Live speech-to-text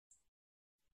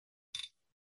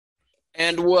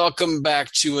And welcome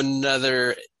back to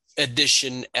another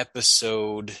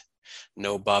episode,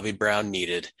 no Bobby Brown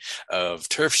needed, of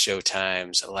Turf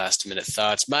Showtime's Last Minute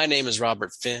Thoughts. My name is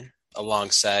Robert Finn,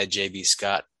 alongside JB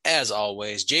Scott, as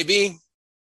always. JB,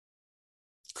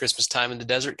 Christmas time in the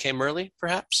desert came early,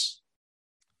 perhaps?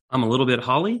 I'm a little bit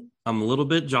holly. I'm a little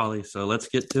bit jolly. So let's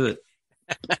get to it.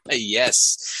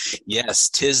 Yes,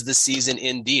 tis the season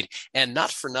indeed. And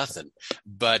not for nothing,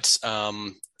 but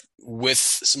with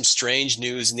some strange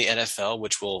news in the NFL,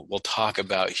 which we'll talk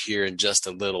about here in just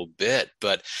a little bit.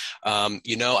 But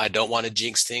I don't want to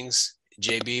jinx things,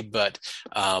 JB, but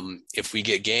if we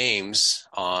get games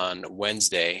on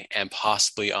Wednesday and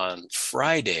possibly on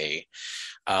Friday,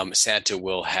 Santa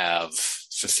will have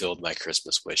fulfilled my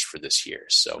Christmas wish for this year.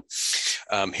 So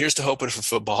here's to hoping for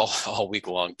football all week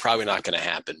long. Probably not going to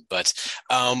happen. But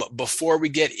before we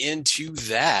get into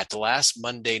that, last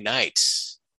Monday night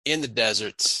in the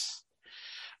desert,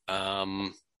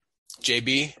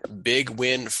 JB, big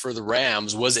win for the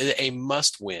Rams. Was it a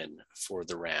must win for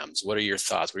the Rams? What are your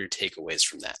thoughts? What are your takeaways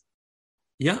from that?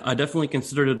 Yeah, I definitely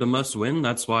considered it a must win.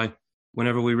 That's why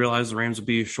whenever we realized the Rams would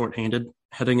be shorthanded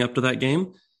heading up to that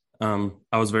game,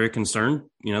 I was very concerned.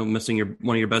 Missing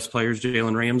one of your best players,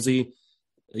 Jalen Ramsey.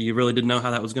 You really didn't know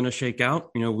how that was going to shake out.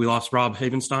 We lost Rob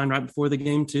Havenstein right before the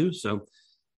game too. So,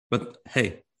 but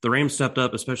hey, the Rams stepped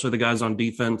up, especially the guys on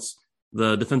defense,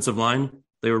 the defensive line.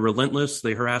 They were relentless.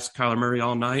 They harassed Kyler Murray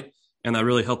all night, and that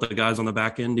really helped the guys on the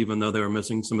back end, even though they were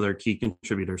missing some of their key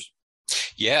contributors.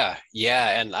 Yeah,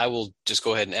 and I will just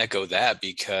go ahead and echo that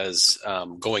because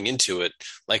going into it,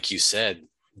 like you said,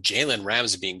 Jalen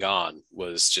Ramsey being gone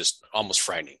was just almost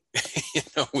frightening.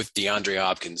 With DeAndre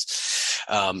Hopkins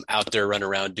out there running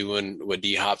around doing what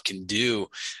D Hop can do,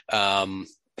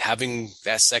 having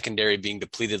that secondary being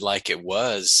depleted like it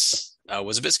was a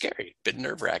bit scary, a bit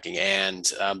nerve wracking,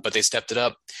 but they stepped it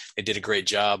up. They did a great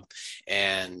job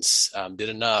and did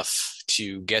enough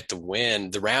to get the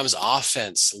win. The Rams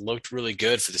offense looked really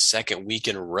good for the second week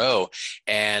in a row,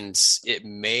 and it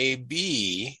may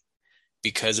be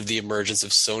because of the emergence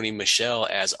of Sony Michel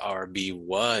as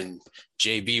RB1.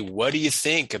 JB, what do you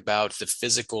think about the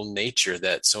physical nature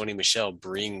that Sony Michel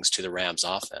brings to the Rams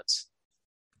offense?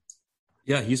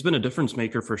 Yeah, he's been a difference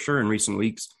maker for sure in recent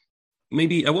weeks.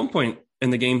 Maybe at one point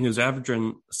in the game, he was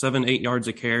averaging 7-8 yards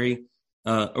a carry.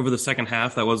 Over the second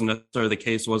half, that wasn't necessarily the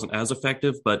case, wasn't as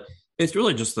effective, but it's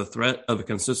really just the threat of a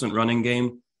consistent running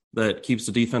game that keeps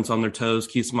the defense on their toes,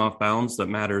 keeps them off balance, that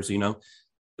matters.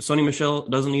 Sony Michel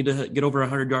doesn't need to get over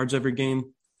 100 yards every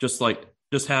game. Just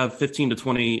have 15 to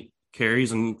 20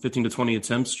 carries and 15 to 20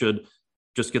 attempts should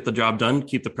just get the job done,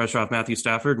 keep the pressure off Matthew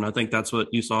Stafford. And I think that's what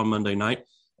you saw Monday night.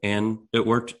 And it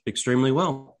worked extremely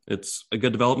well. It's a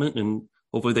good development, and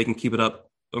hopefully they can keep it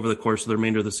up over the course of the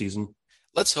remainder of the season.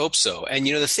 Let's hope so. And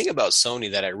the thing about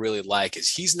Sony that I really like is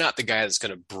he's not the guy that's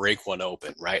going to break one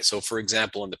open, right? So for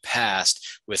example, in the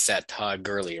past with that Todd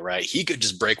Gurley, right, he could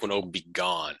just break one open, be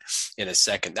gone in a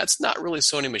second. That's not really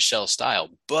Sony Michel's style,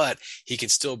 but he can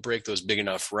still break those big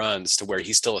enough runs to where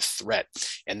he's still a threat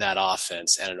in that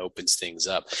offense, and it opens things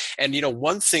up. And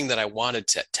one thing that I wanted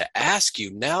to ask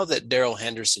you, now that Darrell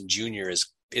Henderson Jr.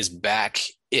 is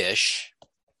back-ish,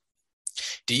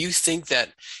 do you think that,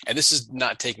 and this is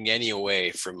not taking any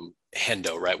away from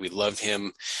Hendo, right? We love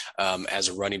him as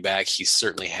a running back. He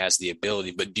certainly has the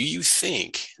ability, but do you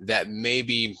think that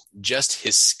maybe just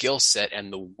his skill set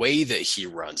and the way that he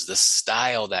runs, the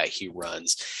style that he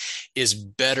runs, is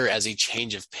better as a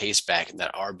change of pace back in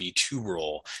that RB2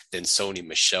 role than Sony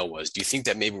Michel was? Do you think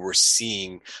that maybe we're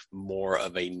seeing more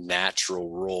of a natural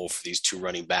role for these two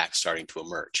running backs starting to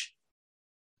emerge?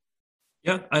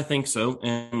 Yeah, I think so.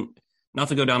 And not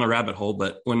to go down a rabbit hole,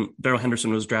 but when Darrell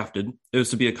Henderson was drafted, it was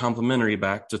to be a complimentary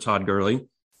back to Todd Gurley.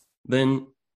 Then,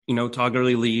 Todd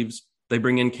Gurley leaves. They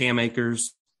bring in Cam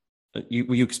Akers.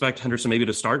 You expect Henderson maybe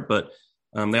to start, but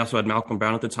they also had Malcolm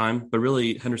Brown at the time. But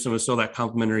really, Henderson was still that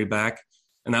complimentary back,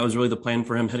 and that was really the plan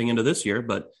for him heading into this year.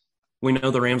 But we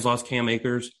know the Rams lost Cam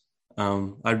Akers.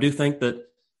 I do think that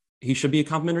he should be a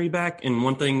complimentary back. And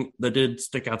one thing that did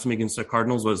stick out to me against the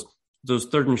Cardinals was those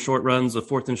third and short runs, the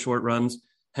fourth and short runs.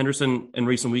 Henderson in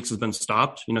recent weeks has been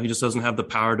stopped. He just doesn't have the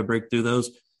power to break through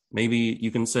those. Maybe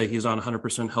you can say he's on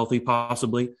 100% healthy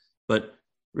possibly, but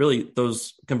really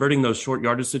converting those short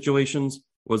yardage situations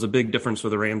was a big difference for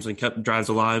the Rams and kept drives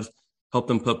alive, helped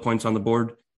them put points on the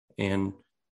board. And,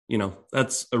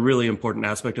 that's a really important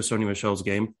aspect of Sony Michel's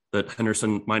game that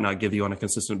Henderson might not give you on a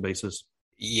consistent basis.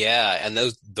 Yeah, and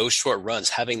those short runs,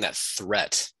 having that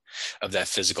threat of that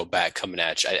physical back coming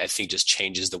at you, I think just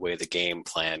changes the way the game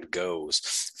plan goes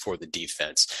for the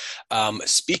defense.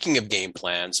 Speaking of game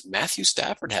plans, Matthew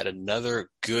Stafford had another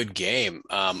good game.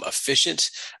 Efficient.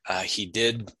 He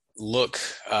did look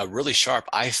really sharp,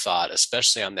 I thought,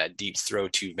 especially on that deep throw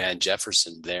to Van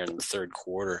Jefferson there in the third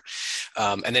quarter.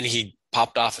 And then he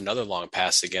popped off another long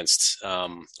pass against,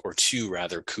 or two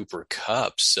rather, Cooper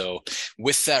Kupp. So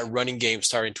with that running game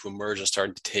starting to emerge and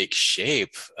starting to take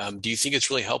shape, do you think it's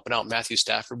really helping out Matthew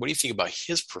Stafford? What do you think about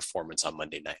his performance on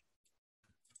Monday night?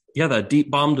 Yeah, that deep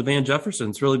bomb to Van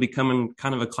Jefferson's really becoming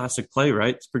kind of a classic play,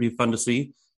 right? It's pretty fun to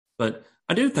see. But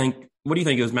I do think, what do you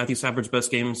think it was Matthew Stafford's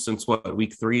best game since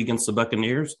week 3 against the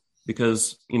Buccaneers?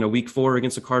 Because, week 4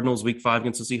 against the Cardinals, week 5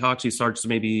 against the Seahawks, he starts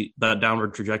maybe that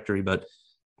downward trajectory. But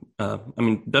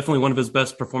definitely one of his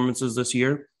best performances this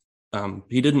year.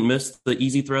 He didn't miss the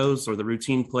easy throws or the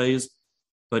routine plays,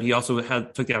 but he also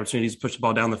took the opportunities to push the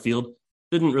ball down the field.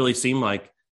 Didn't really seem like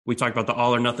we talked about the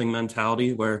all or nothing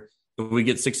mentality where if we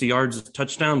get 60 yards, it's a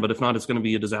touchdown, but if not, it's going to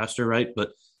be a disaster, right?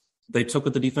 But they took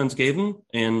what the defense gave him,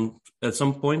 and at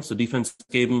some points, the defense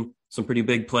gave him some pretty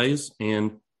big plays.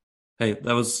 And hey, it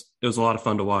was a lot of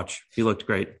fun to watch. He looked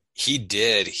great. He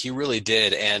did. He really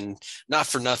did. And not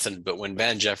for nothing, but when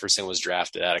Van Jefferson was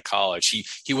drafted out of college,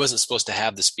 he wasn't supposed to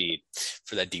have the speed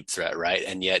for that deep threat, right?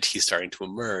 And yet he's starting to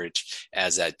emerge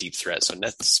as that deep threat. So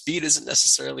speed isn't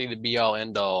necessarily the be-all,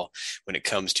 end-all when it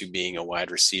comes to being a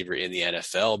wide receiver in the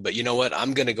NFL. But you know what?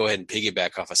 I'm going to go ahead and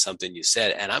piggyback off of something you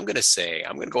said. And I'm going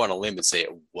to go on a limb and say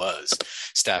it was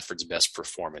Stafford's best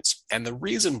performance. And the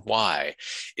reason why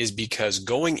is because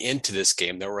going into this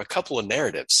game, there were a couple of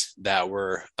narratives that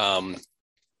were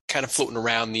kind of floating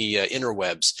around the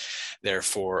interwebs there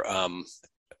for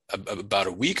about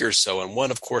a week or so. And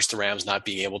one, of course, the Rams not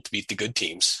being able to beat the good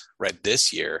teams right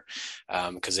this year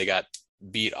because they got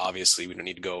beat. Obviously, we don't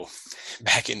need to go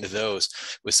back into those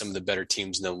with some of the better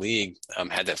teams in the league.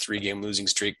 Had that 3-game losing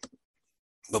streak.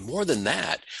 But more than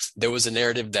that, there was a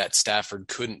narrative that Stafford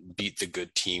couldn't beat the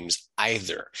good teams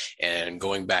either. And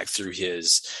going back through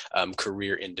his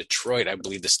career in Detroit, I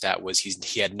believe the stat was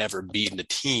he had never beaten a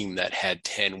team that had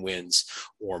 10 wins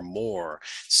or more.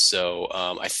 So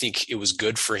I think it was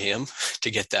good for him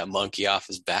to get that monkey off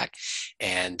his back.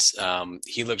 And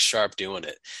he looked sharp doing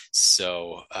it.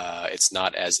 So it's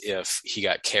not as if he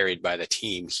got carried by the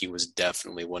team. He was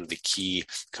definitely one of the key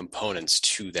components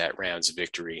to that Rams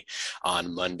victory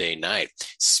on Monday night.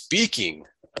 Speaking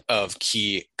of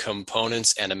key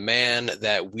components and a man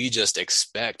that we just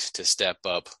expect to step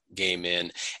up game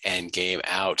in and game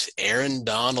out, Aaron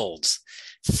Donald,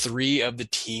 3 of the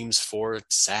team's 4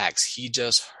 sacks. He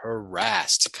just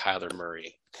harassed Kyler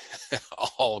Murray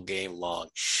all game long.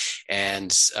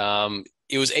 And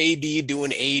it was AD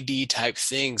doing AD type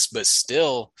things, but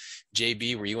still,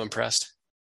 JB, were you impressed?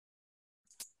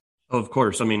 Oh, of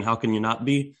course. How can you not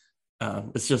be?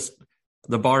 It's just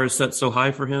the bar is set so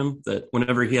high for him that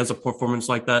whenever he has a performance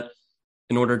like that,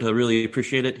 in order to really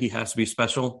appreciate it, he has to be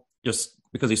special just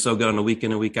because he's so good on a week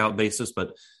in and week out basis.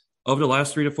 But over the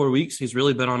last 3 to 4 weeks, he's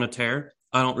really been on a tear.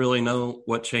 I don't really know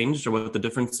what changed or what the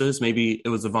difference is. Maybe it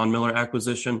was the Von Miller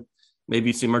acquisition.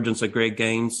 Maybe it's the emergence of Greg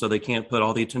Gaines, so they can't put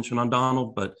all the attention on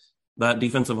Donald. But that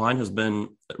defensive line has been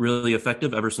really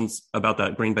effective ever since about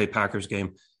that Green Bay Packers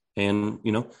game. And,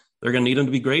 they're going to need him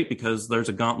to be great because there's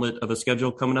a gauntlet of a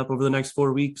schedule coming up over the next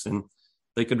 4 weeks, and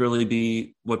they could really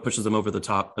be what pushes them over the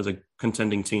top as a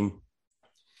contending team.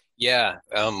 Yeah,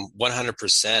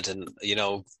 100%. And,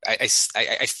 I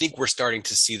think we're starting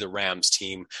to see the Rams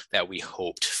team that we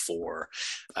hoped for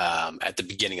at the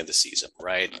beginning of the season,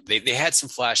 right? They had some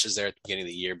flashes there at the beginning of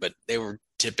the year, but they were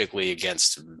typically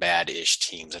against bad-ish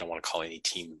teams. I don't want to call any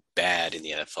team bad in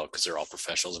the NFL because they're all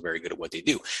professionals and very good at what they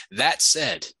do. That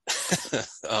said,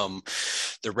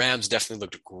 the Rams definitely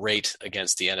looked great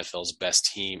against the NFL's best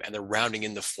team, and they're rounding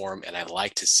in the form, and I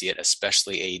like to see it,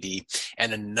 especially AD.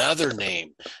 And another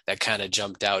name that kind of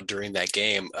jumped out during that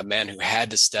game, a man who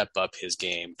had to step up his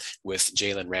game with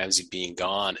Jalen Ramsey being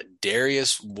gone,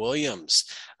 Darius Williams.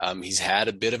 He's had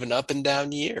a bit of an up and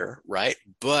down year, right?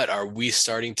 But are we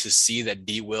starting to see that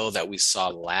D-Will that we saw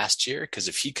last year? Because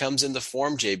if he comes into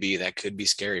form, JB, that could be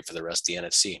scary for the rest of the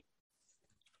NFC.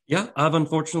 Yeah, I've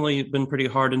unfortunately been pretty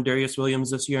hard on Darius Williams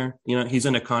this year. He's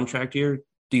in a contract year.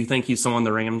 Do you think he's someone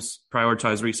the Rams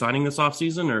prioritize re-signing this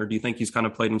offseason, or do you think he's kind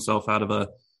of played himself out of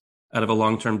a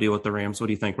long-term deal with the Rams? What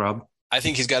do you think, Rob? I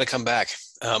think he's got to come back.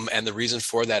 And the reason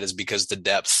for that is because the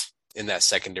depth in that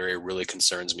secondary really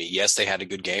concerns me. Yes, they had a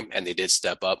good game and they did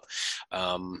step up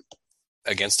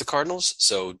against the Cardinals.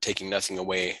 So taking nothing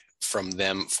away from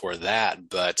them for that.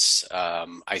 But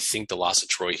I think the loss of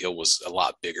Troy Hill was a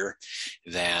lot bigger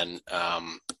than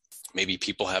maybe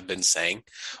people have been saying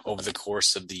over the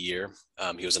course of the year.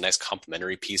 He was a nice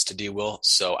complementary piece to D. Will.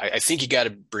 So I think you got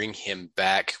to bring him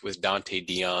back with Dante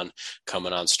Dion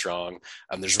coming on strong.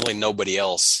 There's really nobody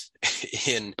else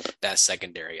in that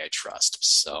secondary I trust.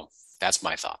 So that's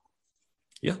my thought.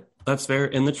 Yeah, that's fair.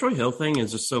 And the Troy Hill thing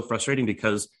is just so frustrating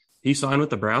because he signed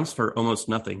with the Browns for almost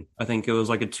nothing. I think it was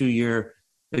like a 2-year,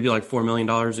 maybe like $4 million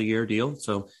a year deal.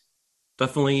 So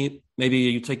definitely maybe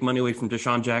you take money away from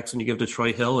Deshaun Jackson, you give to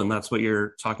Troy Hill, and that's what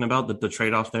you're talking about, the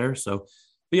trade-off there. So,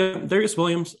 but yeah, Darius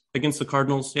Williams against the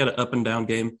Cardinals, he had an up and down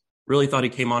game. Really thought he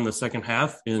came on the second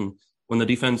half, and when the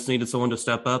defense needed someone to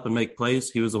step up and make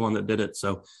plays, he was the one that did it.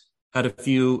 So had a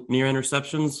few near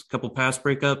interceptions, a couple pass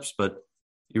breakups, but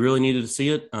you really needed to see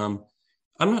it. I'm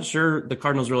not sure the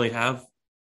Cardinals really have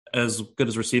as good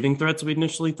as receiving threats we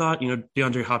initially thought.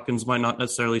 DeAndre Hopkins might not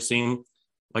necessarily seem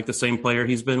like the same player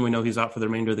he's been. We know he's out for the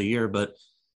remainder of the year, but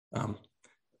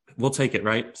we'll take it,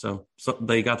 right? So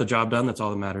they got the job done. That's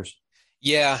all that matters.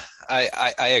 Yeah,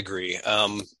 I agree.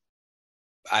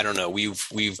 I don't know. We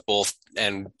both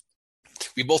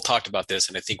talked about this,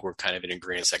 and I think we're kind of in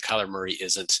agreement that Kyler Murray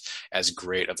isn't as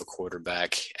great of a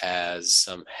quarterback as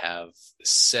some have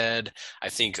said. I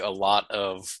think a lot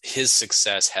of his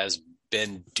success has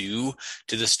been due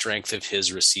to the strength of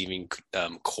his receiving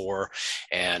core.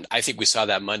 And I think we saw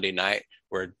that Monday night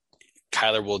where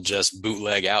Kyler will just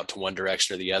bootleg out to one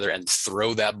direction or the other and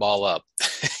throw that ball up,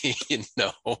 and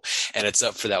it's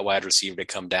up for that wide receiver to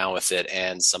come down with it.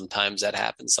 And sometimes that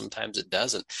happens, sometimes it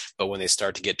doesn't. But when they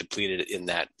start to get depleted in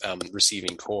that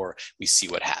receiving core, we see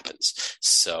what happens.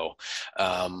 So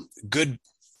good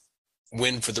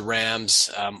win for the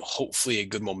Rams. Hopefully a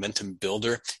good momentum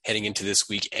builder heading into this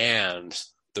week and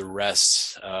the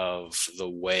rest of the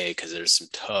way, because there's some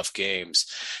tough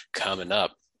games coming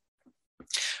up.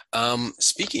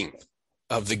 Speaking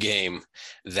of the game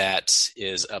that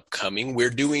is upcoming, we're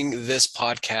doing this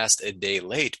podcast a day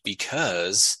late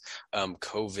because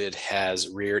COVID has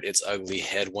reared its ugly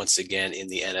head once again in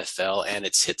the NFL, and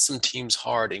it's hit some teams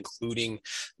hard, including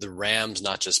the Rams,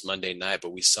 not just Monday night,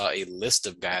 but we saw a list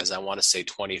of guys, I want to say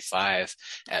 25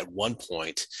 at one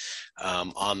point,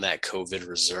 on that COVID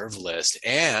reserve list.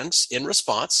 And in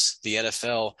response, the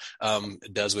NFL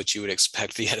does what you would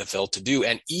expect the NFL to do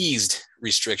and eased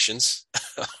restrictions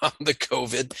on the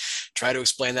COVID. Try to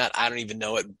explain that. I don't even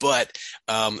know it, but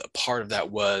part of that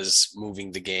was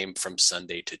moving the game from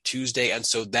Sunday to Tuesday. And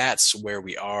so that's where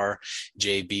we are,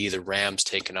 JB. The Rams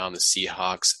taking on the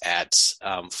Seahawks at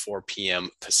 4 p.m.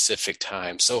 Pacific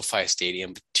time, SoFi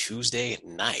Stadium, Tuesday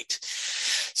night.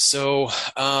 So,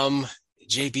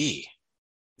 JB,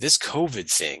 this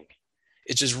COVID thing,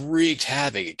 it just wreaked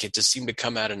havoc. It just seemed to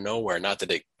come out of nowhere. Not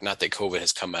that COVID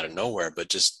has come out of nowhere, but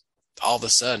just all of a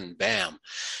sudden, bam,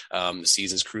 the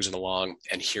season's cruising along,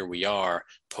 and here we are,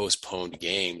 postponed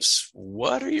games.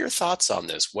 What are your thoughts on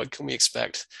this? What can we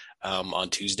expect on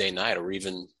Tuesday night or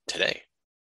even today?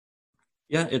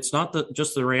 Yeah, it's not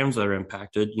just the Rams that are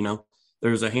impacted.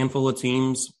 There's a handful of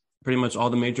teams, pretty much all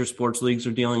the major sports leagues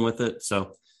are dealing with it.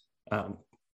 So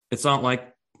it's not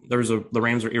like the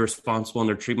Rams are irresponsible in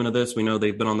their treatment of this. We know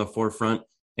they've been on the forefront,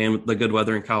 and the good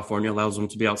weather in California allows them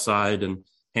to be outside and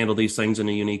handle these things in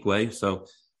a unique way. So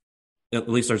at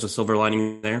least there's a silver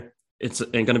lining there. It's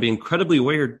going to be incredibly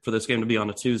weird for this game to be on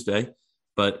a Tuesday,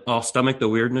 but I'll stomach the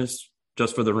weirdness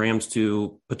just for the Rams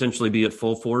to potentially be at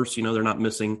full force. They're not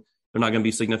missing. They're not going to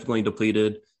be significantly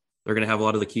depleted. They're going to have a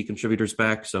lot of the key contributors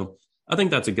back. So I think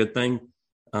that's a good thing.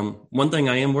 One thing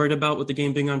I am worried about with the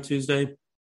game being on Tuesday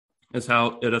is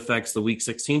how it affects the Week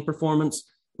 16 performance.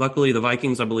 Luckily, the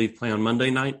Vikings, I believe, play on Monday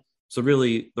night. So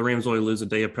really, the Rams only lose a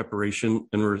day of preparation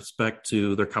in respect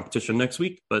to their competition next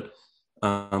week. But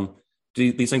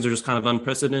these things are just kind of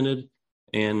unprecedented,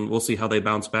 and we'll see how they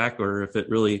bounce back, or if it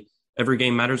really every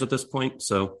game matters at this point.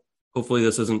 So hopefully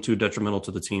this isn't too detrimental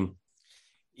to the team.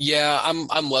 Yeah,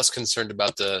 I'm less concerned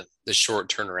about the short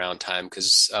turnaround time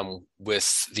because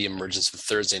with the emergence of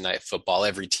Thursday night football,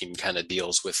 every team kind of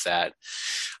deals with that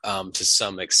to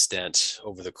some extent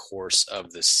over the course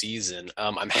of the season.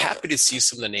 I'm happy to see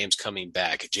some of the names coming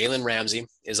back. Jalen Ramsey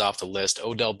is off the list.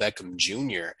 Odell Beckham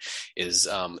Jr. is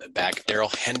back.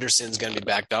 Darrell Henderson's going to be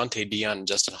back. Dante Dion and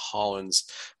Justin Hollins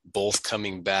both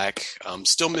coming back.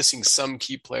 Still missing some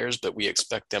key players, but we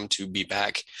expect them to be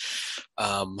back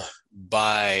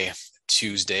by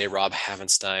Tuesday. Rob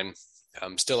Havenstein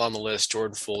still on the list.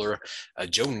 Jordan Fuller,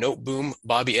 Joe Noteboom,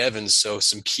 Bobby Evans. So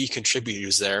some key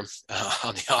contributors there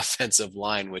on the offensive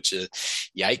line, which is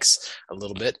yikes a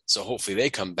little bit. So hopefully they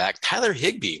come back. Tyler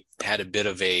Higbee had a bit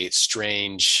of a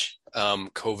strange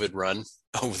COVID run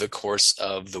over the course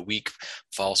of the week,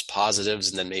 false positives,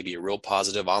 and then maybe a real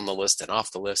positive on the list and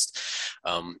off the list.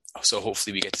 So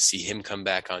hopefully we get to see him come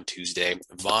back on Tuesday.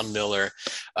 Von Miller,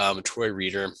 Troy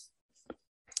Reeder,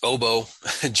 Obo,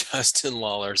 Justin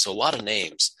Lawler. So a lot of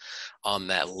names on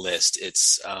that list.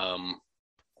 It's going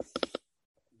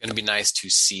to be nice to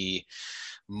see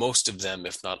most of them,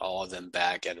 if not all of them,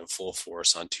 back and in full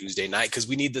force on Tuesday night, because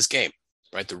we need this game,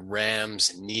 right? The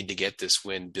Rams need to get this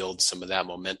win, build some of that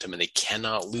momentum, and they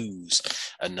cannot lose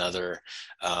another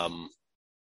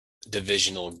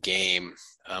divisional game,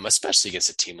 especially against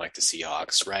a team like the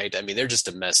Seahawks, right? I mean, they're just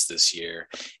a mess this year,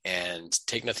 and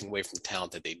take nothing away from the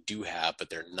talent that they do have, but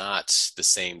they're not the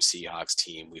same Seahawks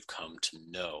team we've come to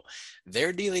know.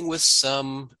 They're dealing with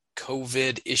some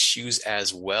COVID issues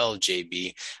as well,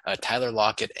 JB. Tyler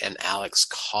Lockett and Alex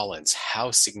Collins.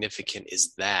 How significant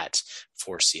is that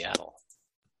for Seattle?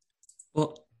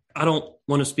 Well, I don't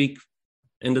want to speak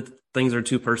into things that are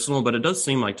too personal, but it does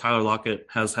seem like Tyler Lockett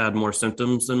has had more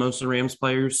symptoms than most of the Rams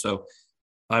players. So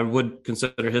I would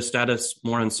consider his status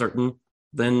more uncertain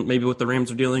than maybe what the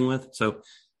Rams are dealing with. So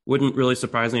wouldn't really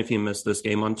surprise me if he missed this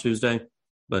game on Tuesday.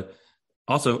 But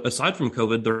also, aside from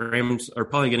COVID, the Rams are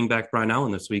probably getting back Brian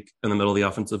Allen this week in the middle of the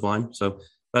offensive line. So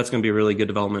that's going to be a really good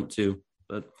development too.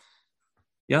 But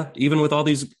yeah, even with all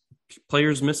these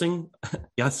players missing,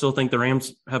 I still think the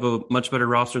Rams have a much better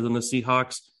roster than the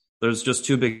Seahawks. There's just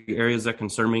two big areas that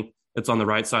concern me. It's on the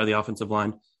right side of the offensive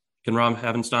line. Can Rob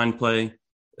Havenstein play?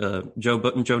 Joe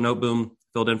Noteboom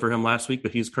filled in for him last week,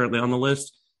 but he's currently on the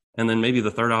list. And then maybe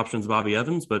the third option is Bobby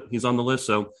Evans, but he's on the list.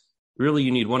 So really,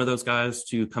 you need one of those guys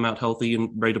to come out healthy and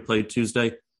ready to play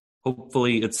Tuesday.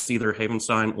 Hopefully, it's either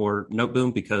Havenstein or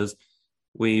Noteboom, because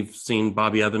we've seen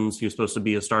Bobby Evans, who's supposed to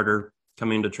be a starter,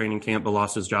 coming into training camp but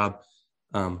lost his job.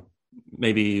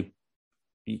 Maybe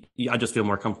I just feel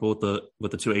more comfortable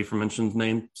with the two aforementioned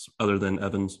names other than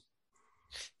Evans.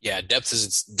 Yeah, depth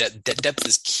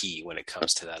is key when it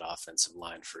comes to that offensive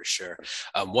line for sure.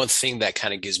 One thing that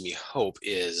kind of gives me hope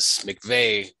is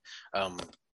McVay.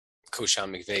 Coach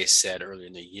Sean McVay said earlier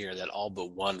in the year that all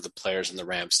but one of the players in the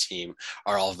Rams team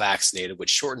are all vaccinated, which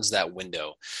shortens that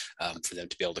window for them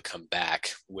to be able to come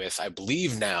back with, I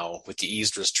believe now with the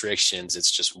eased restrictions, it's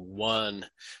just one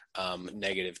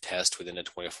negative test within a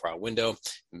 24-hour window.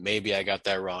 Maybe I got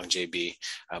that wrong, JB,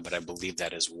 but I believe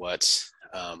that is what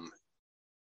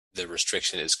the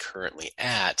restriction is currently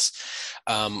at.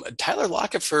 Tyler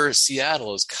Lockett for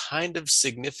Seattle is kind of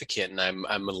significant, and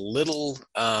I'm a little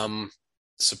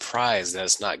surprised that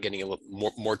it's not getting a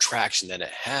little more traction than it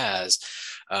has.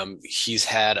 He's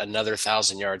had another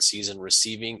 1,000-yard season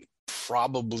receiving,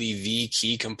 probably the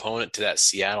key component to that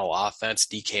Seattle offense.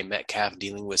 DK Metcalf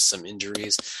dealing with some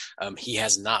injuries. He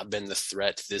has not been the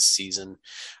threat this season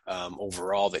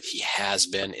overall that he has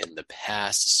been in the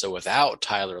past. So without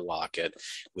Tyler Lockett,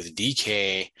 with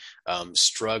DK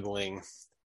struggling,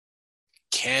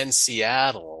 can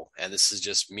Seattle, and this is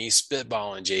just me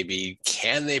spitballing, JB,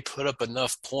 can they put up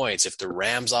enough points if the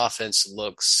Rams offense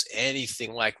looks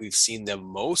anything like we've seen them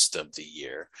most of the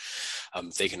year?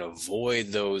 If they can avoid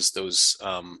those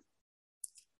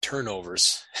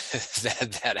turnovers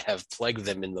that have plagued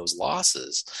them in those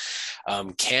losses,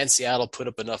 can Seattle put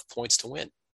up enough points to win?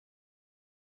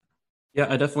 Yeah,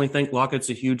 I definitely think Lockett's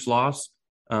a huge loss.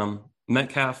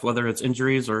 Metcalf, whether it's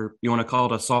injuries or you want to call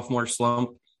it a sophomore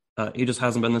slump, he just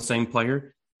hasn't been the same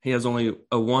player. He has only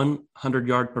a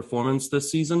 100-yard performance this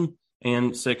season,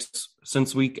 and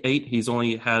since week 8, he's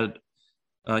had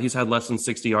less than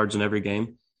 60 yards in every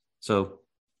game. So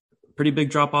pretty big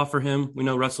drop off for him. We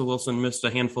know Russell Wilson missed a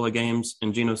handful of games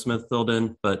and Geno Smith filled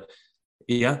in, but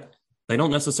yeah, they don't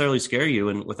necessarily scare you.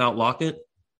 And without Lockett,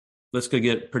 this could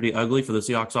get pretty ugly for the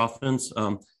Seahawks offense.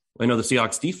 I know the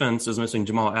Seahawks defense is missing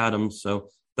Jamal Adams, so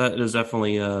that is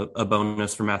definitely a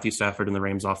bonus for Matthew Stafford and the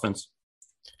Rams offense.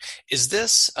 Is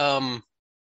this a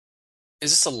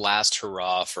last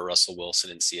hurrah for Russell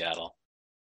Wilson in Seattle?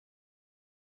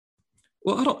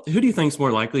 Well, who do you think is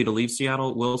more likely to leave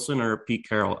Seattle, Wilson or Pete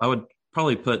Carroll? I would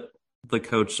probably put the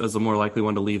coach as the more likely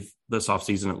one to leave this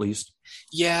offseason at least.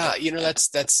 Yeah,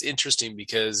 that's interesting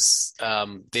because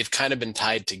they've kind of been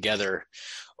tied together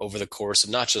over the course of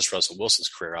not just Russell Wilson's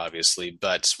career, obviously,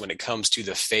 but when it comes to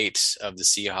the fate of the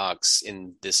Seahawks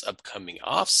in this upcoming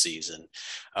offseason,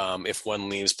 if one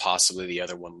leaves, possibly the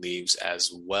other one leaves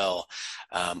as well.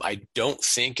 I don't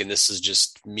think, and this is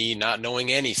just me not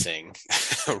knowing anything,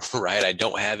 right? I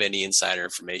don't have any insider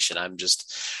information. I'm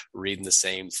just reading the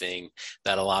same thing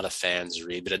that a lot of fans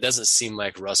read, but it doesn't seem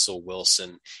like Russell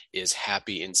Wilson is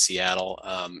happy in Seattle.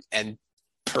 And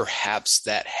perhaps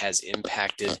that has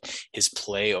impacted his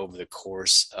play over the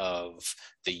course of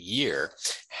the year.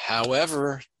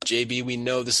 However, JB, we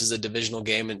know this is a divisional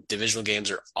game, and divisional games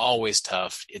are always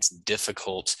tough. It's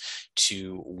difficult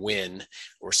to win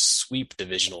or sweep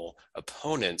divisional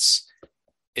opponents.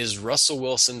 Is Russell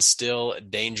Wilson still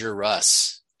Danger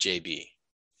Russ, JB?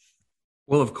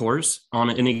 Well, of course, on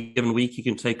any given week, he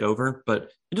can take over,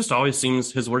 but it just always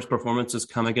seems his worst performances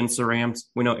come against the Rams.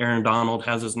 We know Aaron Donald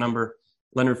has his number.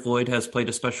 Leonard Floyd has played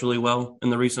especially well in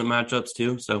the recent matchups,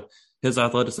 too. So his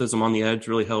athleticism on the edge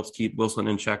really helps keep Wilson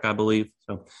in check, I believe.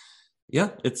 So, yeah,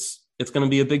 it's going to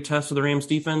be a big test for the Rams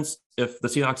defense. If the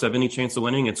Seahawks have any chance of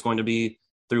winning, it's going to be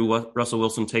through Russell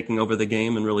Wilson taking over the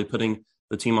game and really putting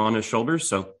the team on his shoulders.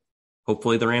 So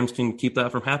hopefully the Rams can keep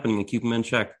that from happening and keep him in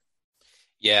check.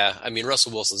 Yeah, I mean,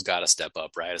 Russell Wilson's got to step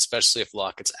up, right? Especially if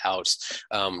Lockett's out.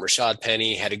 Rashad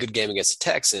Penny had a good game against the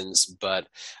Texans, but,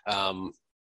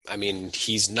 I mean,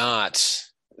 he's not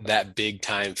that big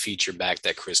time feature back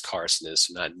that Chris Carson is,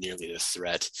 so not nearly the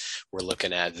threat we're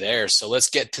looking at there. So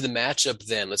let's get to the matchup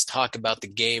then. Let's talk about the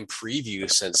game preview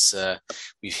since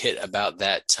we've hit about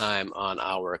that time on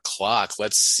our clock.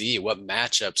 Let's see, what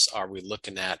matchups are we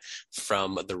looking at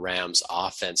from the Rams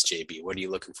offense, JB? What are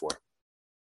you looking for?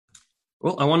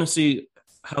 Well, I want to see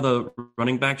how the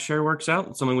running back share works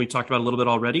out. Something we talked about a little bit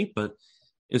already, but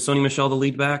is Sony Michel the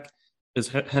lead back? Is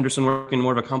Henderson working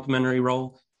more of a complementary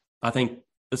role? I think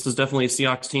this is definitely a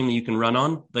Seahawks team that you can run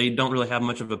on. They don't really have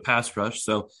much of a pass rush.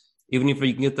 So even if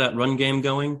you can get that run game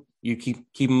going, you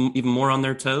keep them even more on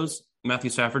their toes.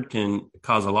 Matthew Stafford can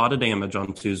cause a lot of damage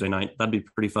on Tuesday night. That'd be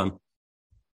pretty fun.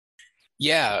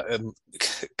 Yeah,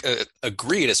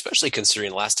 agreed, especially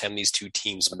considering last time these two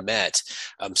teams met,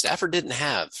 Stafford didn't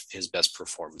have his best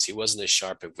performance. He wasn't as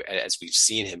sharp as we've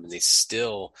seen him, and they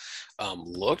still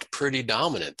looked pretty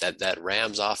dominant. That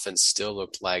Rams offense still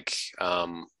looked like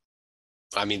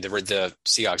I mean, the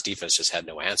Seahawks defense just had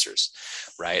no answers,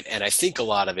 right? And I think a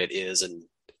lot of it is, and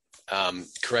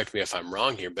correct me if I'm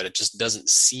wrong here, but it just doesn't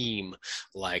seem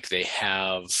like they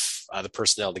have the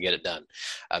personnel to get it done.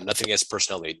 Nothing against the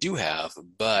personnel they do have,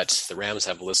 but the Rams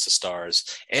have a list of stars,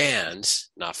 and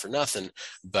not for nothing,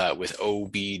 but with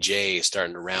OBJ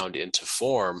starting to round into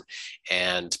form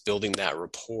and building that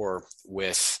rapport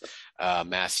with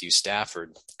Matthew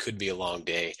Stafford, could be a long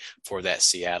day for that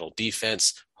Seattle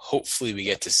defense. Hopefully we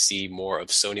get to see more of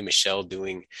Sony Michel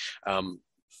doing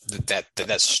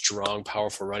that strong,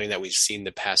 powerful running that we've seen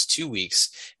the past 2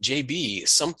 weeks. JB,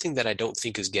 something that I don't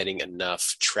think is getting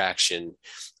enough traction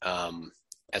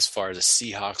as far as the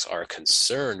Seahawks are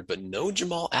concerned, but no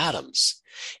Jamal Adams.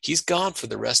 He's gone for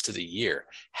the rest of the year.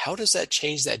 How does that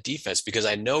change that defense? Because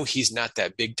I know he's not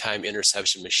that big-time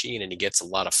interception machine, and he gets a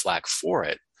lot of flack for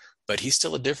it, but he's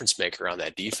still a difference maker on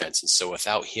that defense. And so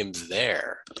without him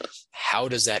there, how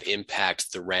does that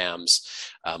impact the Rams'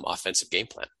 offensive game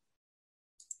plan?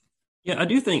 Yeah, I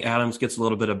do think Adams gets a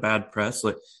little bit of bad press.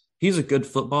 Like, he's a good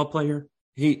football player.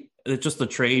 It's just the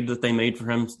trade that they made for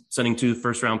him, sending 2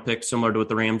 first-round picks, similar to what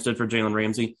the Rams did for Jalen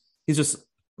Ramsey. He's just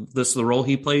the role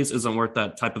he plays isn't worth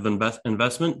that type of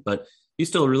investment, but he's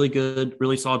still a really good,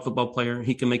 really solid football player.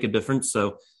 He can make a difference.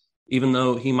 So even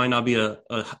though he might not be a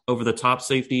over-the-top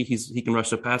safety, he can rush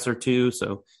the passer too.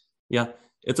 So, yeah,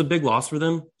 it's a big loss for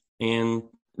them. And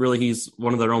really, he's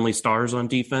one of their only stars on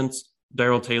defense.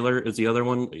 Darrell Taylor is the other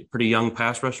one, a pretty young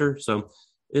pass rusher. So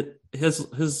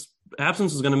his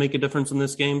absence is going to make a difference in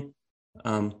this game.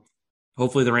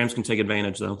 Hopefully the Rams can take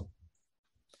advantage, though.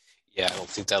 Yeah, I don't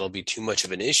think that'll be too much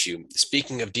of an issue.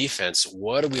 Speaking of defense,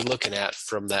 what are we looking at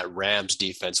from that Rams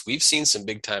defense? We've seen some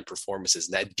big-time performances.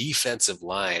 That defensive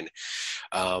line,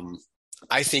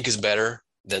 I think, is better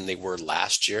than they were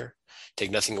last year.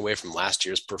 Take nothing away from last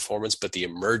year's performance, but the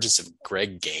emergence of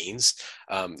Greg Gaines,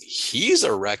 he's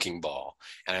a wrecking ball.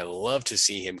 And I love to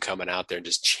see him coming out there and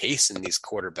just chasing these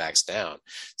quarterbacks down.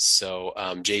 So,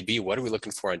 JB, what are we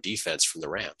looking for on defense from the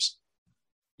Rams?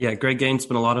 Yeah, Greg Gaines has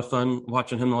been a lot of fun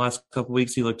watching him the last couple of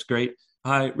weeks. He looked great.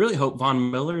 I really hope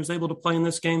Von Miller is able to play in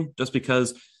this game, just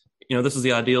because, this is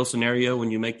the ideal scenario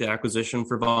when you make the acquisition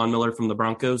for Von Miller from the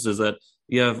Broncos, is that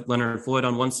you have Leonard Floyd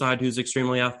on one side who's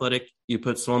extremely athletic. You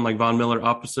put someone like Von Miller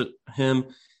opposite him.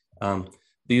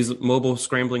 These mobile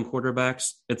scrambling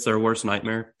quarterbacks, it's their worst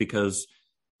nightmare, because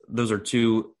those are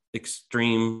 2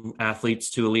 extreme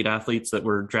athletes, 2 elite athletes that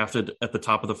were drafted at the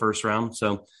top of the first round.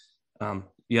 So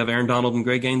you have Aaron Donald and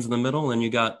Greg Gaines in the middle, and you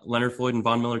got Leonard Floyd and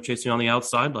Von Miller chasing on the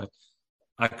outside. Like,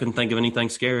 I couldn't think of anything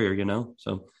scarier,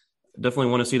 So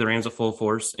definitely want to see the Rams at full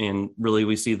force, and really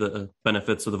we see the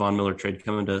benefits of the Von Miller trade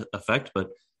come into effect, but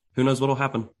who knows what will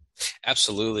happen.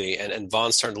 Absolutely. And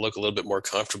Von's starting to look a little bit more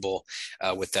comfortable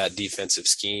with that defensive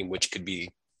scheme, which could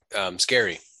be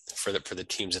scary for the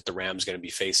teams that the Rams going to be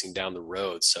facing down the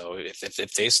road. So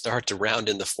if they start to round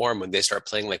in the form, when they start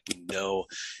playing like we know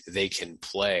they can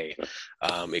play,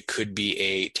 it could be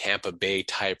a Tampa Bay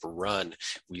type run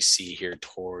we see here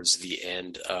towards the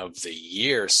end of the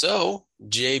year. So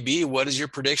JB, what is your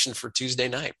prediction for Tuesday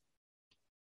night?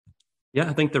 Yeah,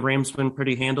 I think the Rams win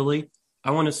pretty handily.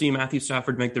 I want to see Matthew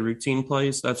Stafford make the routine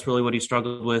plays. That's really what he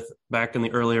struggled with back in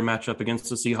the earlier matchup against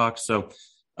the Seahawks. So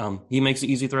he makes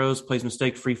easy throws, plays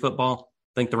mistake-free football.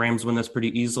 I think the Rams win this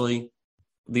pretty easily.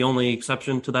 The only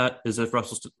exception to that is if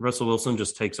Russell Wilson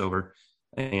just takes over,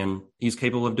 and he's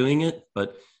capable of doing it,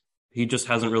 but he just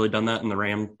hasn't really done that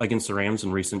against the Rams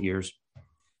in recent years.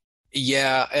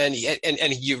 Yeah, and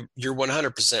you're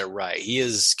 100% right. He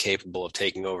is capable of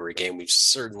taking over a game. We've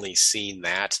certainly seen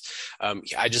that.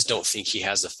 I just don't think he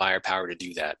has the firepower to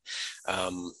do that.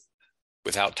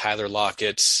 Without Tyler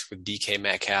Lockett, with DK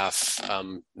Metcalf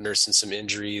nursing some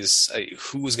injuries,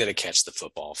 who was going to catch the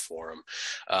football for him?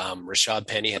 Rashad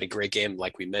Penny had a great game,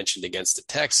 like we mentioned, against the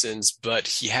Texans, but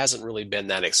he hasn't really been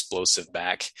that explosive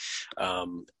back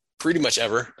pretty much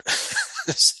ever.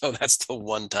 So that's the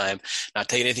one time. Not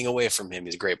taking anything away from him.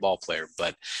 He's a great ball player,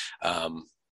 but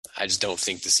I just don't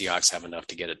think the Seahawks have enough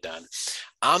to get it done.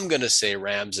 I'm going to say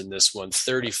Rams in this one,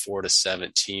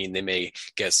 34-17. They may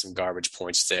get some garbage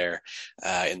points there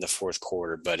in the fourth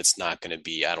quarter, but it's not going to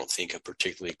be, I don't think, a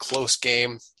particularly close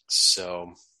game.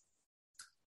 So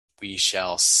we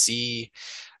shall see.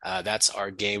 That's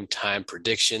our game time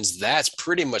predictions. That's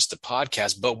pretty much the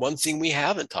podcast. But one thing we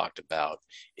haven't talked about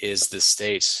is the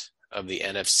state of the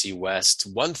NFC West.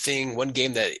 One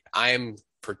game that I'm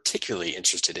particularly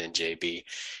interested in, JB,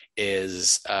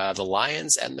 is the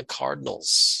Lions and the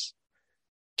Cardinals.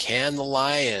 Can the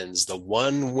Lions, the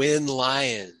one-win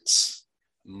Lions,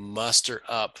 muster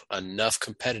up enough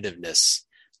competitiveness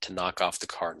to knock off the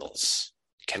Cardinals?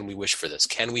 Can we wish for this?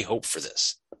 Can we hope for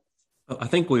this? I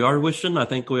think we are wishing. I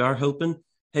think we are hoping.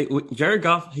 Hey, Jared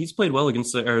Goff, he's played well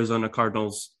against the Arizona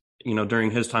Cardinals,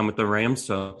 during his time with the Rams.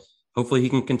 So hopefully he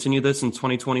can continue this in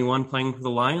 2021 playing for the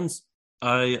Lions.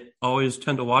 I always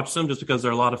tend to watch them just because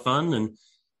they're a lot of fun and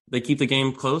they keep the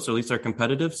game close, or at least they're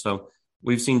competitive. So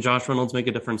we've seen Josh Reynolds make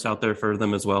a difference out there for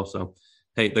them as well. So,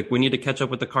 hey, we need to catch up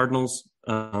with the Cardinals.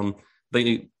 It's going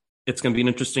to be an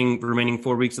interesting remaining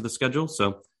 4 weeks of the schedule.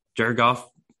 So Jared Goff,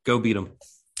 go beat them.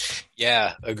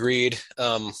 Yeah, agreed.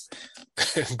 Go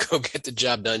get the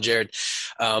job done, Jared.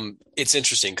 It's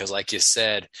interesting because, like you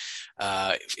said,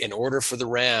 in order for the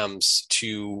Rams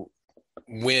to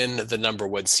win the number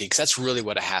one seed, because that's really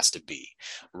what it has to be,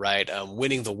 right?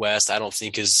 Winning the West, I don't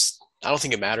think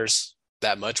it matters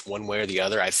that much one way or the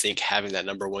other. I think having that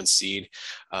number one seed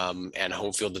and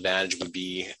home field advantage would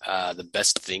be the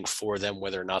best thing for them.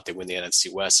 Whether or not they win the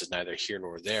NFC West is neither here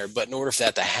nor there. But in order for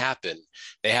that to happen,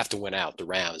 they have to win out. The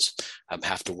Rams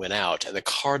have to win out, and the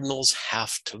Cardinals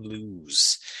have to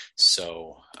lose.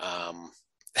 So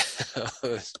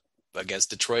against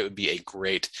Detroit would be a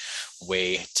great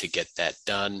way to get that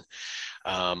done.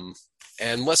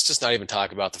 And let's just not even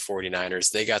talk about the 49ers.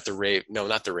 They got the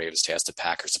not the Ravens today. It's the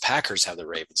Packers. The Packers have the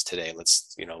Ravens today.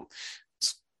 Let's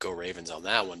go Ravens on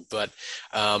that one. But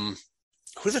who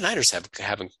do the Niners have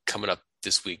coming up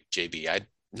this week, JB? I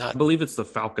believe it's the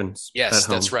Falcons. Yes,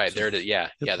 that's right. There it is. Yeah,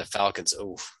 the Falcons.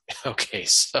 Oh, okay.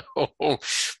 So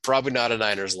probably not a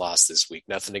Niners loss this week.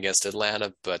 Nothing against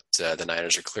Atlanta, but the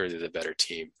Niners are clearly the better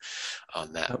team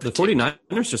on that. The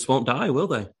 49ers just won't die, will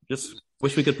they? Just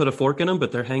wish we could put a fork in them,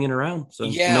 but they're hanging around. So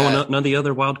yeah. None of the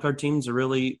other wildcard teams are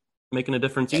really making a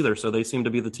difference either. So they seem to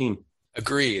be the team.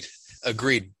 Agreed.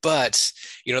 But,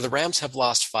 the Rams have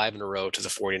lost 5 in a row to the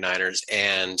 49ers,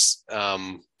 and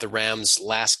the Rams'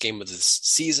 last game of the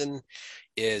season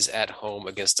is at home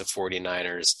against the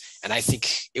 49ers. And I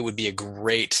think it would be a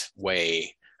great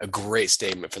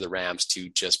statement for the Rams to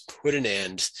just put an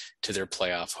end to their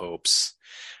playoff hopes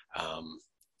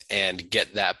and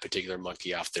get that particular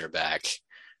monkey off their back.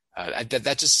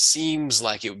 That just seems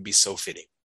like it would be so fitting,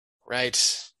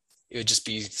 right? It would just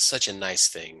be such a nice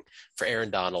thing for Aaron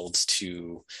Donald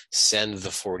to send the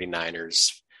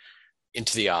 49ers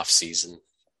into the offseason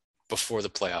before the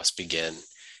playoffs begin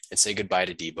and say goodbye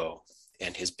to Debo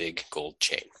and his big gold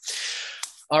chain.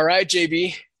 All right,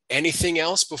 JB, anything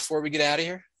else before we get out of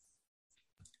here?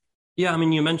 Yeah,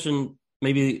 you mentioned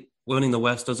maybe winning the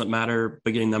West doesn't matter,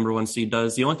 but getting number one seed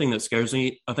does. The only thing that scares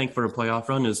me, I think, for a playoff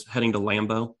run is heading to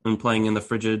Lambeau and playing in the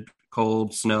frigid,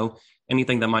 cold snow.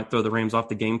 Anything that might throw the Rams off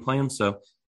the game plan. So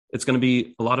it's going to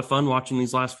be a lot of fun watching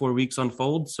these last 4 weeks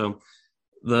unfold. So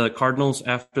the Cardinals,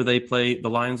 after they play the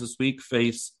Lions this week,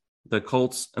 face the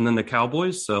Colts and then the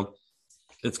Cowboys. So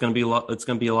it's going to be a lot. It's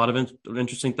going to be a lot of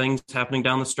interesting things happening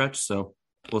down the stretch. So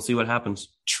we'll see what happens.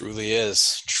 Truly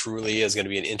is going to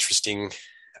be an interesting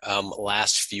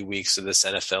last few weeks of this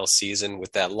NFL season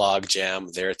with that log jam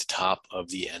there at the top of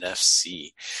the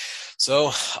NFC.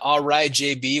 So, all right,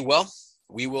 JB. Well,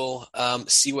 we will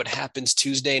see what happens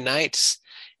Tuesday night,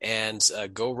 and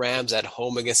go Rams at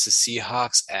home against the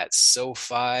Seahawks at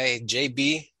SoFi.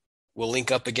 JB, we'll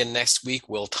link up again next week.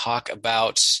 We'll talk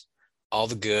about all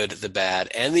the good, the bad,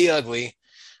 and the ugly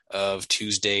of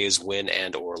Tuesday's win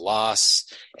and or loss,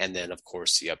 and then of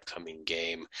course the upcoming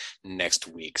game next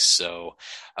week. So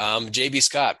JB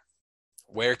Scott,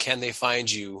 where can they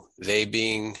find you, they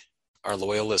being our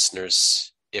loyal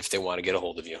listeners, if they want to get a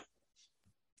hold of you?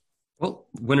 Well,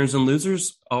 winners and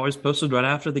losers always posted right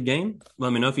after the game.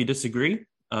 Let me know if you disagree.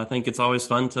 I think it's always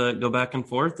fun to go back and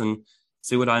forth and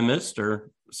see what I missed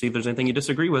or see if there's anything you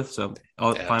disagree with. So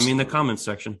find me in the comments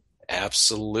section.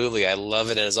 Absolutely. I love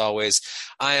it. As always,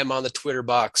 I am on the Twitter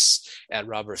box at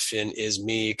Robert Finn is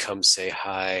me. Come say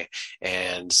hi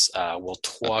and we'll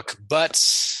talk. But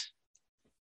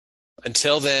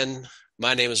until then,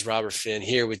 my name is Robert Finn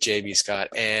here with JB Scott,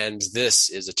 and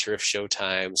this is the Turf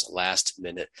Showtime's Last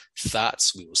Minute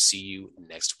Thoughts. We will see you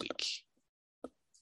next week.